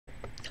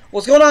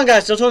What's going on,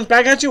 guys? Still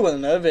back at you with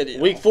another video.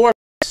 Week 4,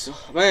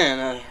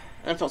 man.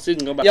 NFL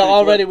season go by. Yeah,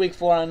 already week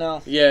 4. I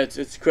know. Yeah,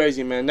 it's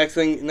crazy, man. Next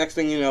thing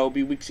you know, it'll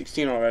be week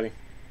 16 already.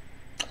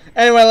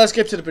 Anyway, let's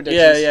get to the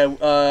predictions.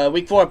 Yeah.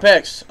 Week 4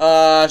 picks.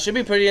 Should be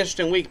a pretty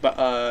interesting week,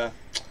 but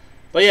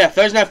yeah,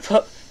 Thursday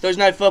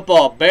night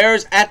football.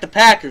 Bears at the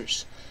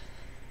Packers.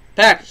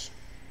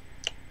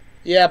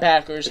 Yeah,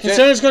 Packers.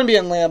 Considering it's going to be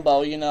in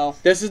Lambeau, you know.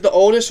 This is the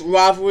oldest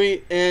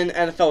rivalry in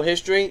NFL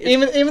history.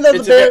 Even though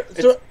the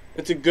Bears.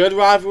 It's a good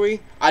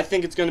rivalry. I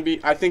think it's going to be.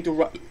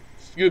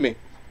 Excuse me.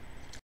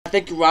 I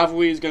think the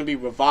rivalry is going to be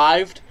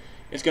revived.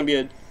 It's going to be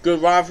a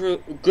good rivalry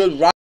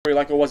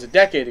like it was a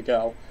decade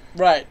ago.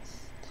 Right.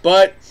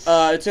 But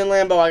it's in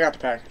Lambeau. I got the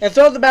Packers. And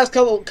throughout the past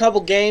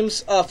couple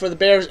games for the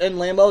Bears in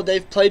Lambeau,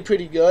 they've played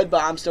pretty good.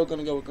 But I'm still going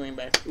to go with Green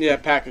Bay. Yeah,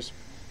 Packers.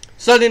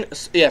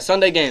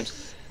 Sunday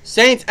games.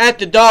 Saints at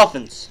the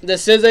Dolphins.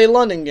 This is a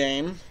London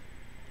game.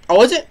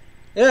 Oh, is it?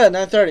 Yeah,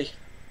 9:30.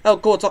 Oh,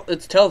 cool.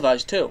 It's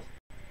televised too.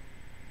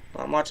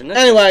 I'm watching this.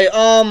 Anyway,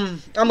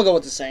 I'm gonna go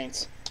with the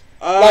Saints.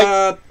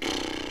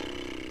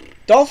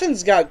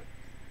 Dolphins got,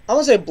 I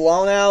won't say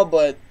blown out,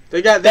 but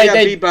they got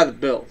beat by the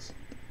Bills.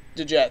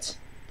 The Jets.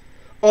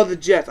 Oh, the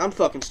Jets. I'm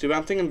fucking stupid.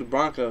 I'm thinking the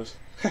Broncos.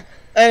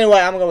 Anyway,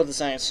 I'm gonna go with the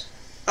Saints.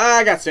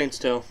 I got Saints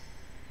too.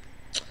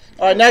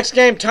 All right, next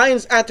game,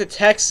 Titans at the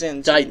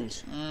Texans.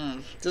 Titans.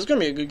 This is gonna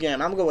be a good game.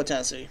 I'm gonna go with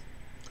Tennessee.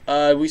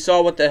 We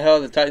saw what the hell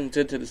the Titans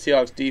did to the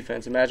Seahawks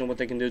defense. Imagine what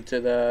they can do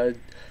to the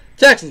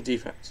Texans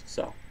defense.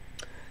 So.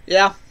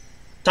 Yeah.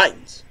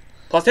 Titans.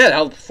 Plus, they had a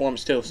hell of a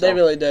performance, too. So. They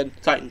really did.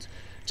 Titans.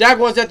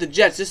 Jaguars at the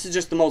Jets. This is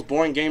just the most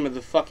boring game of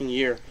the fucking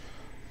year.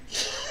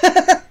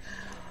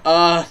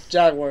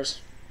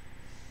 Jaguars.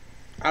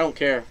 I don't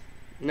care.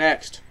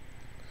 Next.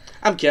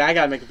 I'm kidding. I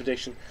gotta make a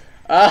prediction.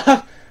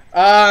 The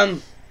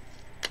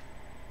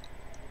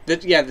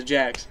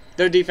Jags.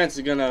 Their defense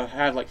is gonna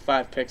have like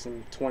 5 picks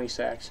and 20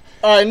 sacks.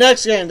 All right,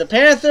 next game. The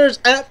Panthers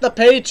at the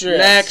Patriots.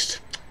 Next.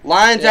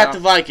 Lions at the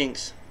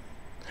Vikings.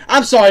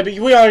 I'm sorry, but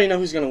we already know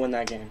who's going to win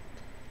that game.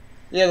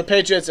 Yeah, the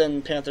Patriots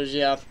and Panthers.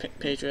 Yeah,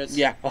 Patriots.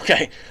 Yeah,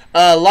 okay.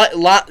 Yeah,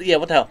 what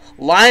the hell?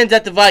 Lions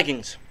at the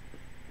Vikings.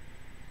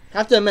 I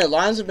have to admit,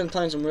 Lions have been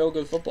playing some real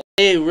good football.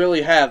 They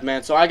really have,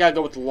 man. So I got to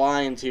go with the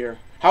Lions here.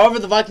 However,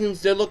 the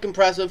Vikings did look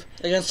impressive.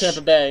 Against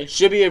Tampa Bay.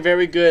 Should be a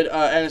very good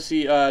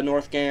NFC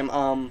North game.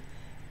 I'm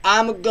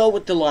going to go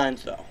with the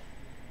Lions, though.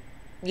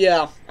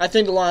 Yeah, I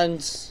think the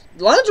Lions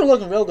are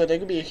looking real good. They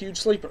could be a huge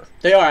sleeper.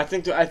 They are. I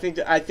think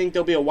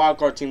they'll be a wild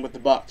card team with the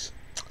Bucks.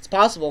 It's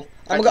possible.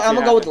 I'm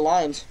gonna go with the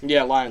Lions.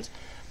 Yeah, Lions.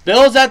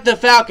 Bills at the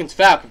Falcons.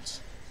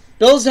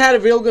 Bills had a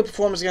real good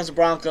performance against the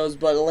Broncos,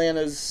 but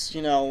Atlanta's,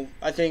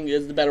 I think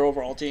is the better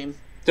overall team.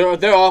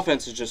 Their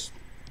offense is just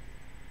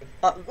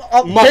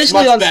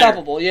basically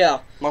unstoppable. Better. Yeah,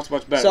 much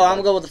better. So I'm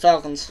gonna go with the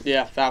Falcons.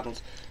 Yeah,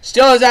 Falcons.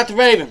 Steelers at the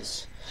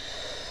Ravens.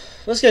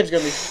 This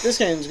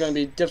game's gonna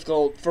be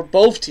difficult for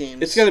both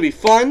teams. It's gonna be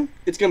fun.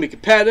 It's gonna be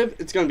competitive.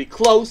 It's gonna be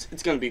close.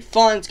 It's gonna be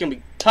fun. It's gonna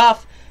be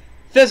tough,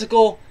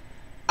 physical.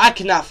 I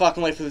cannot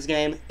fucking wait for this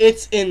game.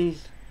 It's in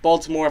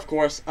Baltimore, of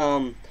course.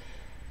 I'm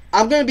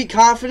gonna be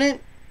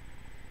confident.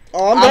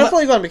 Oh, I'm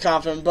definitely gonna be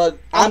confident, but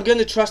I'm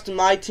gonna trust in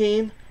my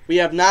team. We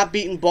have not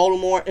beaten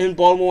Baltimore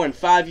in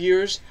 5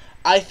 years.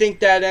 I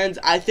think that ends.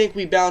 I think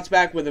we bounce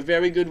back with a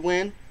very good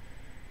win,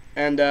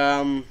 and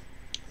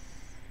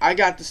I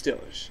got the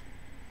Steelers.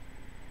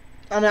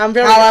 I mean, I'm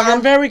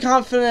very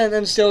confident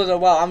in Steelers as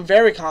well. I'm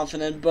very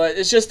confident, but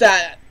it's just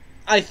that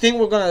I think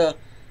we're gonna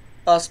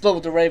split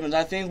with the Ravens.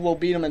 I think we'll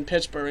beat them in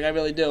Pittsburgh. I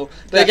really do.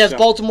 But against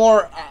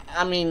Baltimore,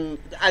 I mean,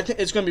 I think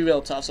it's gonna be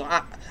real tough. So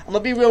I'm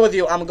gonna be real with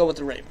you. I'm gonna go with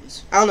the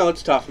Ravens. I don't know.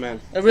 It's tough,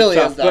 man. It really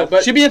is, though.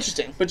 But should be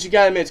interesting. But you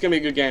gotta admit, it's gonna be a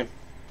good game.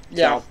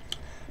 Yeah. So.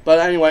 But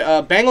anyway,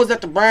 Bengals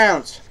at the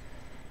Browns.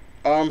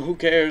 Who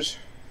cares?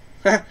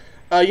 You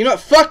know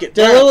what? Fuck it.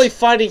 They're really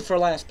fighting for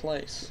last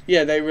place.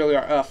 Yeah, they really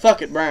are.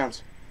 Fuck it,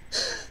 Browns.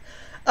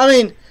 I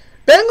mean,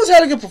 Bengals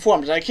had a good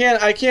performance. I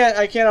can't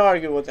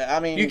argue with that. I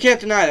mean, you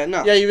can't deny that.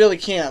 No. Yeah, you really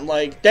can't.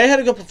 Like, they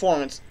had a good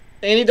performance.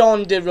 Andy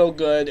Dalton did real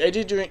good.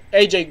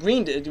 AJ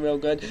Green did real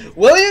good.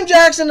 William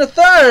Jackson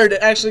III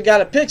actually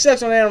got a pick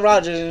six on Aaron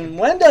Rodgers. And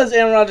when does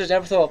Aaron Rodgers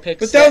ever throw a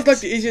pick six? But that was like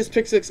the easiest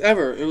pick six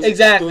ever. It was,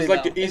 exactly. It was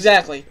like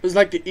exactly. It was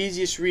like the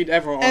easiest read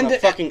ever on a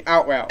fucking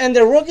out route. And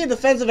the rookie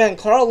defensive end,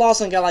 Carl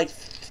Lawson, got like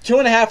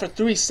 2.5 or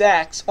 3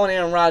 sacks on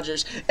Aaron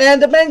Rodgers.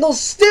 And the Bengals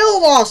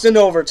still lost in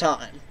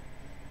overtime.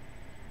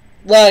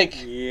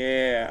 Like,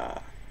 yeah.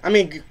 I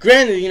mean,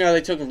 granted,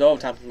 they took him to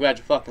overtime.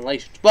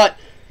 Congratulations. But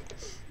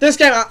this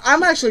game,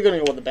 I'm actually going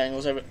to go with the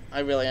Bengals. I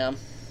really am.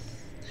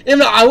 Even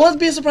though I wouldn't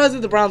be surprised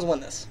if the Browns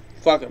win this.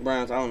 Fuck it,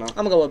 Browns. I don't know. I'm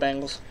going to go with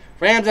Bengals.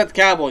 Rams at the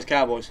Cowboys.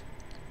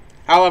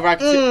 However, I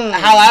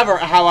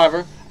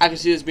can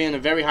see this being a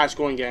very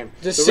high-scoring game.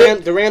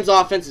 The Rams'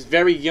 offense is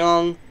very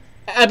young.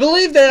 I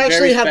believe they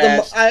actually have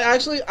I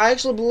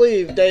actually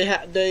believe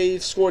they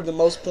scored the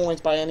most points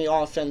by any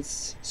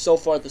offense so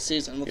far this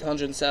season with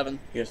 107.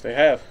 Yes, they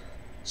have.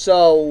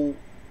 So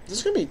this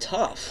is gonna be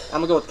tough.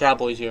 I'm gonna go with the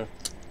Cowboys here.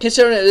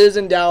 Considering it is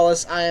in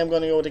Dallas, I am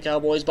gonna go with the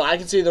Cowboys, but I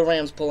can see the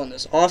Rams pulling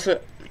this off.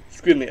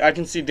 Excuse me. I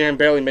can see Dan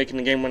Bailey making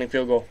the game-winning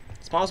field goal.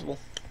 It's possible.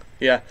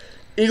 Yeah.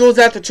 Eagles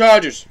at the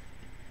Chargers.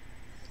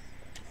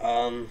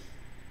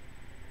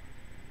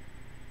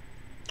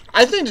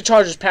 I think the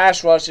Chargers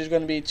pass rush is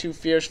going to be too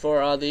fierce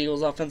for the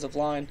Eagles offensive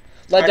line.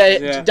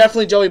 Yeah.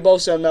 Definitely Joey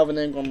Bosa and Melvin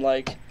Ingram.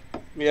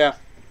 Yeah.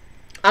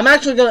 I'm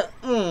actually gonna.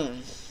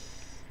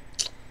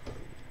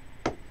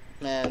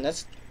 Man,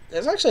 that's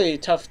actually a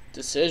tough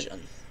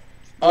decision.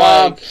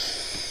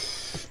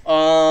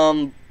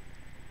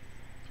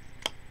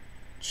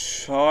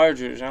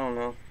 Chargers. I don't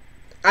know.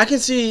 I can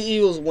see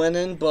Eagles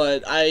winning,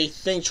 but I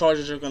think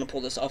Chargers are going to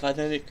pull this off. I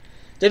think.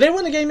 Did they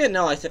win the game yet?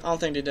 No, I don't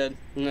think they did.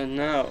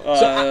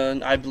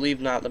 No. I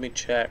believe not. Let me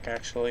check.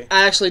 Actually,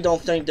 I actually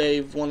don't think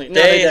they've won it.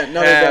 No, they didn't.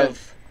 No, they didn't.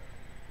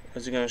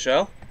 Is it going to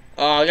show?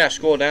 Oh, I got to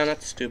scroll down.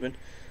 That's stupid.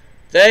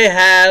 They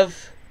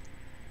have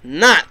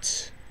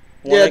not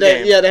won a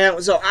game. Yeah, they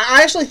have. So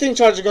I actually think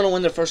Chargers are going to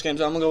win their first game.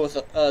 So I'm going to go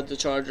with the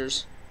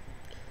Chargers.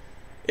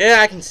 Yeah,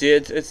 I can see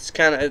it. It's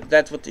kind of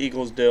that's what the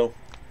Eagles do.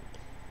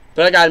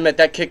 But I gotta admit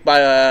that kick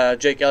by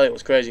Jake Elliott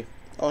was crazy.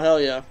 Oh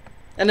hell yeah!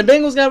 And the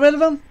Bengals got rid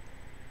of him.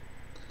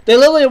 They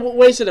literally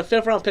wasted a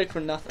 5th-round pick for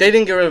nothing. They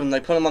didn't get rid of him.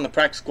 They put him on the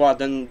practice squad.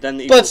 Then the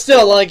Eagles. But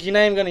still, you're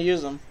not even gonna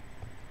use him.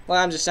 Well,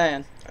 I'm just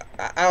saying.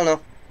 I don't know.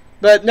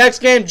 But next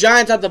game,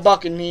 Giants at the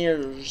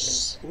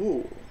Buccaneers.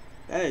 Ooh,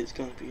 that is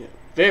gonna be a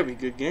very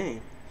good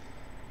game.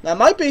 That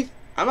might be.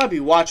 I might be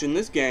watching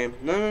this game.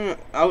 No.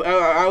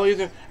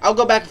 I'll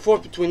go back and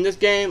forth between this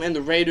game and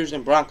the Raiders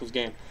and Broncos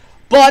game.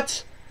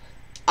 But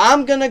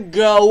I'm gonna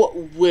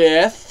go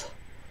with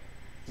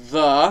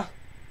the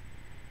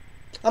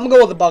I'm gonna go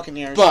with the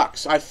Buccaneers.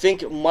 Bucks. I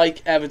think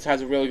Mike Evans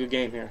has a really good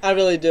game here. I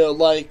really do.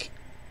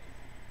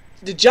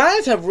 The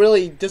Giants have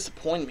really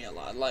disappointed me a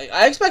lot.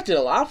 I expected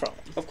a lot from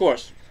them. Of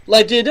course.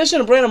 The addition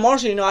of Brandon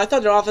Marshall, I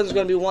thought their offense was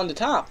going to be one to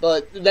top,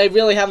 but they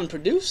really haven't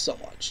produced so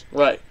much.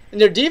 Right. And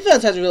their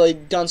defense hasn't really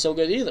done so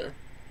good either.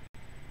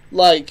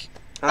 I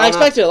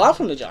expected a lot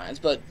from the Giants,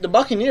 but the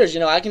Buccaneers,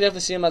 I can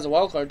definitely see them as a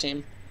wild card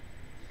team.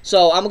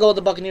 So I'm going to go with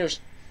the Buccaneers.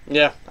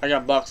 Yeah, I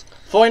got Bucks.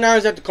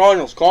 49ers at the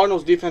Cardinals.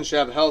 Cardinals defense should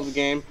have a hell of a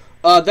game.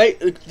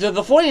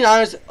 The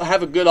 49ers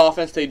have a good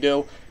offense, they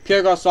do.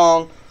 Pierre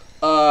Garçon,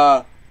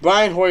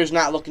 Brian Hoyer's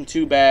not looking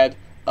too bad.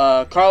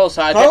 Carlos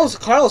Hyde.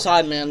 Carlos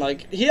Hyde, man, I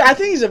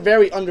think he's a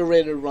very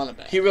underrated running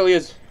back. He really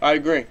is. I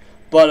agree.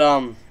 But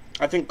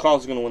I think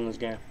Carlos is going to win this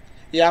game.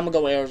 Yeah, I'm going to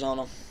go with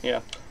Arizona.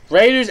 Yeah.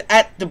 Raiders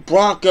at the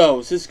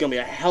Broncos. This is going to be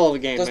a hell of a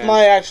game, This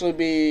might actually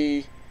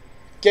be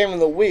game of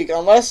the week,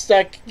 unless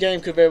that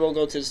game could very well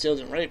go to the Steelers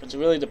and Ravens. It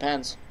really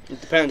depends. It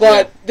depends.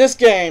 But this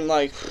game,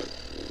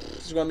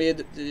 this is going to be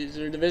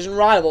a division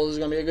rival. This is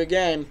going to be a good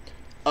game.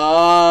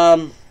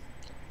 I'm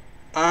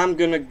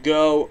going to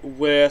go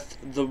with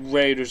the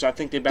Raiders. I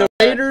think they bounced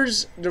back.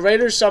 The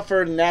Raiders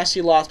suffered a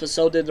nasty loss, but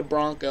so did the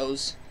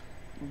Broncos.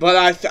 But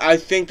I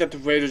think that the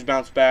Raiders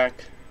bounced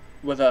back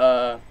in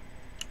the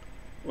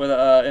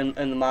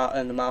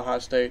Mile High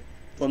State,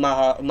 with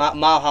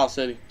Mile High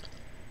City.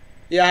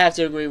 Yeah, I have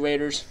to agree,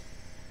 Raiders.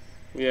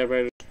 Yeah,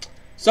 Raiders.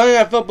 Sunday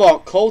Night Football,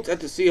 Colts at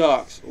the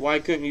Seahawks. Why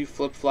couldn't you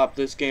flip-flop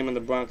this game and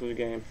the Broncos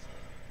game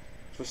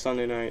for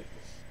Sunday night?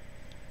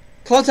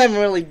 Colts haven't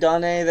really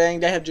done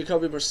anything. They have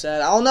Jacoby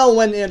Brissett. I don't know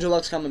when Andrew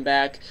Luck's coming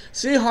back.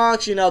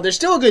 Seahawks, they're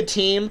still a good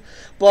team,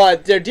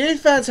 but their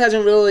defense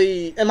hasn't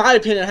really, in my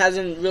opinion,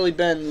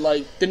 been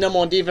the number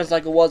one defense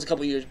like it was a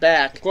couple years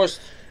back. Of course,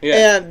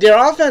 yeah. And their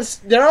offense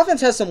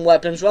has some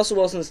weapons. Russell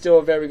Wilson's still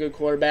a very good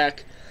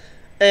quarterback,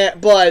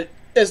 but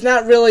it's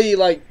not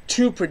really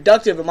too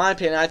productive in my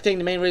opinion. I think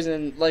the main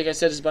reason, like I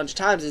said this a bunch of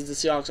times, is the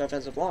Seahawks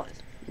offensive line.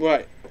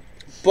 Right.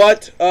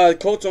 But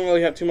Colts don't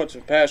really have too much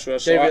of a pass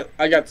rush, so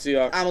I got the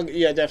Seahawks.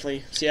 Yeah,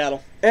 definitely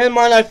Seattle. And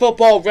Monday Night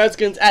Football,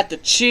 Redskins at the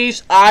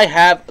Chiefs. I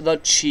have the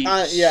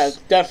Chiefs. Yeah,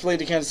 definitely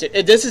the Kansas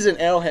City. This is an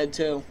Arrowhead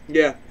too.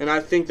 Yeah, and I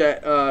think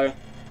that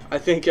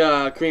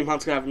Kareem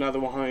Hunt's gonna have another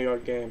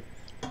 100-yard game.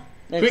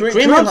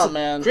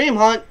 Kareem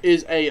Hunt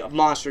is a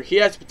monster. He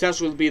has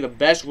potential to be the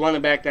best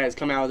running back that has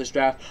come out of this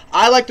draft.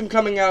 I liked him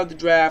coming out of the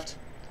draft,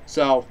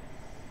 so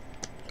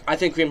I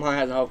think Kareem Hunt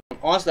has a hope.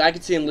 Honestly, I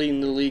could see him leading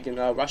the league in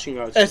rushing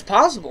yards. It's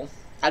possible.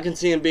 I can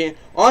see him being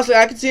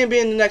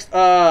the next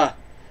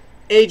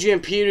Adrian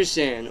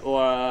Peterson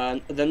or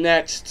the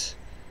next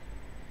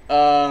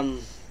I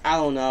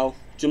don't know,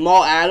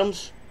 Jamal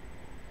Adams.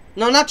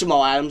 No, not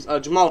Jamal Adams.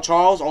 Jamal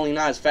Charles, only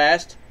not as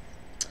fast.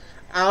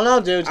 I don't know,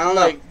 dude. I don't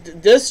know.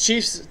 This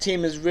Chiefs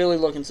team is really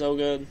looking so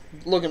good.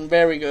 Looking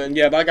very good.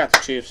 Yeah, but I got the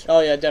Chiefs.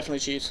 Oh, yeah, definitely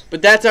Chiefs.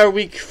 But that's our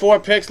Week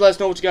 4 picks. Let us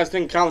know what you guys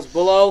think in the comments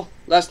below.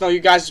 Let us know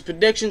your guys'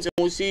 predictions, and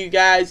we'll see you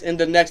guys in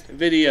the next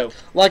video.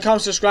 Like,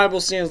 comment, subscribe.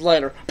 We'll see you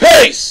later.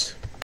 Peace!